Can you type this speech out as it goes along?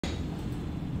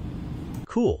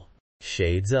cool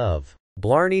shades of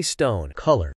Blarney Stone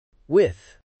color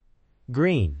with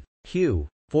green hue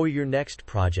for your next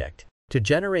project. To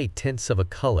generate tints of a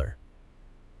color,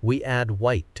 we add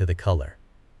white to the color,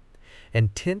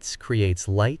 and tints creates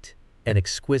light and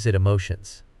exquisite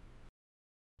emotions.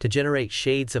 To generate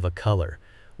shades of a color,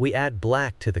 we add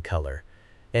black to the color,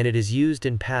 and it is used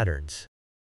in patterns.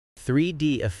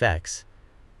 3D effects,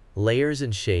 layers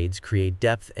and shades create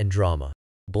depth and drama.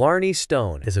 Blarney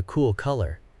Stone is a cool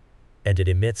color, and it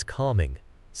emits calming,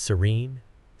 serene,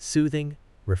 soothing,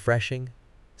 refreshing,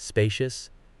 spacious,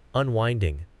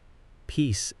 unwinding,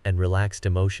 peace and relaxed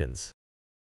emotions.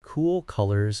 Cool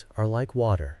colors are like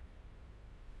water,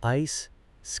 ice,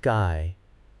 sky,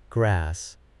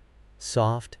 grass,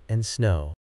 soft and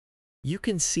snow. You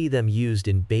can see them used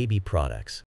in baby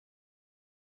products,